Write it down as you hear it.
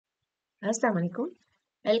अस्सलाम वालेकुम।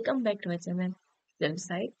 Welcome back to my channel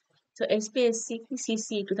website. तो SPSC की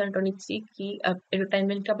CCE 2023 की अब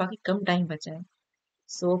एडवर्टाइजमेंट का बाकी कम टाइम बचा है।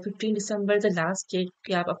 15 दिसंबर द लास्ट डेट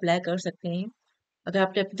कि आप अप्लाई कर सकते हैं। अगर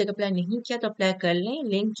आपने अभी तक अप्लाई नहीं किया तो अप्लाई कर लें।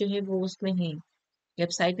 लिंक जो है वो उसमें है,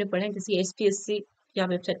 वेबसाइट में पढ़ें। जैसे SPSC की आप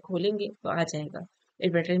वेबसाइट खोलेंगे तो आ जाएगा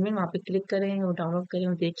एडवर्टाइजमेंट, वहाँ पे क्लिक करें और डाउनलोड करें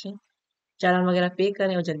और देखें, चालान वगैरह पे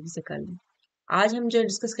करें और जल्दी से कर लें। आज हम जो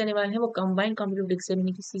डिस्कस करने वाले हैं वो कंबाइंड कॉम्पिटिटिव एग्जाम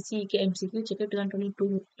यानी कि CCE के MCQ चैप्टर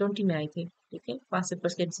 2022 में आए थे। ठीक है, 5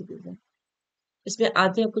 पेपर्स के MCQ हैं। इसमें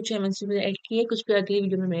आधे कुछ MCQ ऐड किए, कुछ पे अगले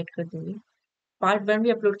वीडियो में मैं ऐड कर दूंगी। पार्ट 1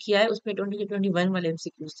 भी अपलोड किया है, उसमें 2021 वाले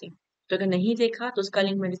MCQ थे। तो अगर नहीं देखा तो उसका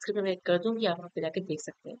लिंक मैं डिस्क्रिप्शन में ऐड कर दूंगी, आप वहाँ पे जाके देख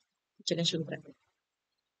सकते हैं। चलिए शुरू करते हैं।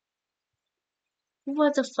 Who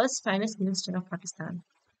was the first finance minister of Pakistan?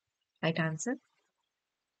 Right answer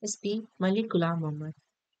is P. Malik Ghulam Muhammad.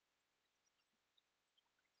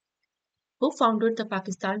 Who founded the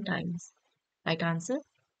Pakistan Times? Right answer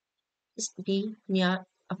is B. Mia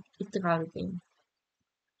Iftikharuddin.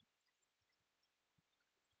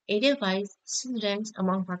 Area-wise, Sindh ranks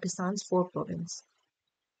among Pakistan's 4 provinces.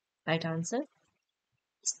 Right answer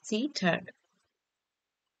is C. Third.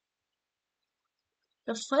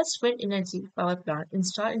 The first wind energy power plant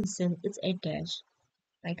installed in Sindh is a dash.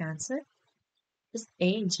 Right answer is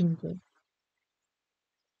A. Jindal.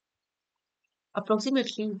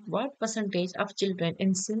 Approximately what percentage of children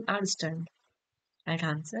in Sindh are stunned? Right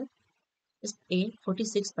answer is A.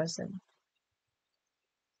 46%.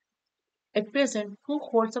 At present, who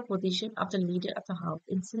holds the position of the leader of the House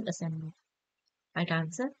in Sindh Assembly? Right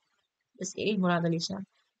answer is A. Murad Ali Shah.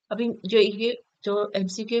 अभी जो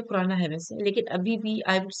MCQ पुराना है वैसे, लेकिन अभी भी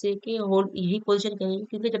I would say कि hold यही पोजीशन करेगी,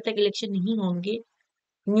 क्योंकि जब तक इलेक्शन नहीं होंगे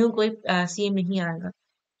न्यू कोई CM नहीं आएगा।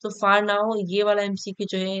 तो फार नाउ ये वाला MCQ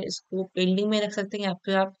जो है इसको पेंडिंग में रख सकते हैं या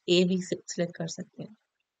फिर आप A भी सिलेक्ट कर सकते हैं।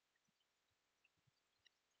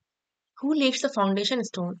 Who lays the foundation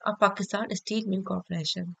stone of Pakistan Steel Mill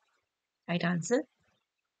Corporation? Right answer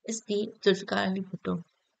is B. Zulfikar Ali Bhutto.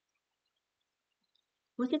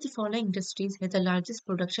 Which of the following industries has the largest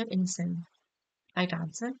production in Sindh? Right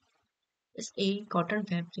answer is A. Cotton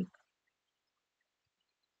fabric.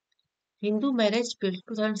 Hindu Marriage Bill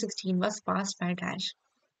 2016 was passed by dash.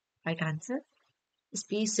 Right answer is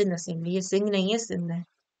B. Sindh Assembly. ये सिंह नहीं है, सिंध है।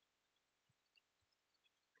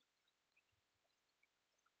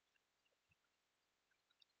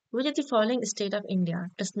 Which of the following state of India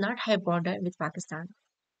does not have border with Pakistan?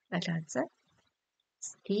 Right answer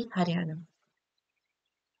is A. Haryana.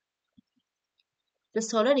 The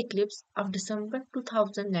solar eclipse of December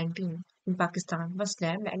 2019 in Pakistan was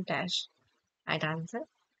named at dash. Right answer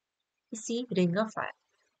is C. Ring of Fire.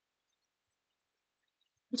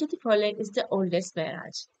 Which of the following is the oldest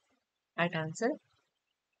barrage? Right answer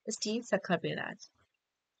is D. Sakhar Barrage.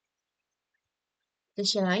 The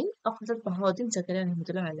shrine of Hazrat Bahauddin Zakaria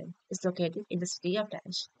Rahmatullah Alayh is located in the city of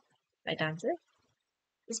Dash. Right answer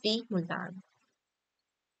is B. Multan.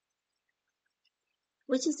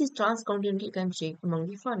 Which is the transcontinental country among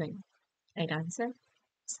the following? Right answer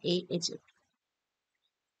is A. Egypt.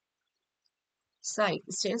 Site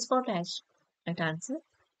stands for Dash. Right answer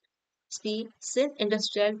is B. Sindh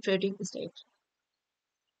Industrial Trading Estate.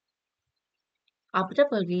 Abida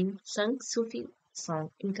Parveen sung Sufi song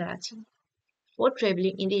in Karachi for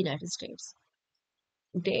traveling in the United States.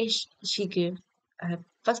 Dash she gave her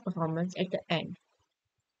first performance at the end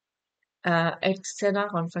at Sena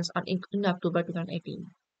conference in October 2018.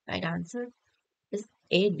 Right answer is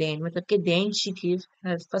A. Then. मतलब कि then she gave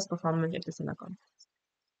her first performance at the Sena conference.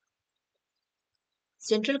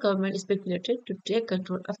 Central government is speculated to take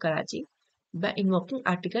control of Karachi by invoking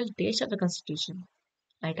Article Dash of the Constitution.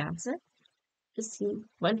 Right answer is C.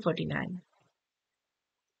 149.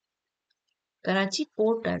 Karachi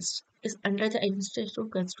Port Trust is under the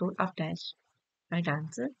administrative control of Dash. Right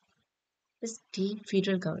answer is D.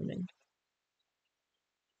 Federal government.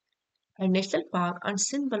 A national park on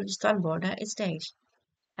Sindh-Balochistan border is Dash.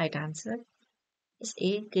 Right answer is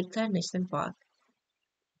A. Kirthar National Park.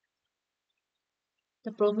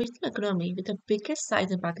 The provincial economy with the biggest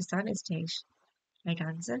size in Pakistan is Dash. Right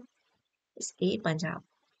answer is A. Punjab.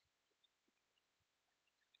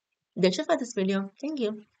 That's it for this video. Thank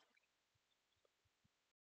you.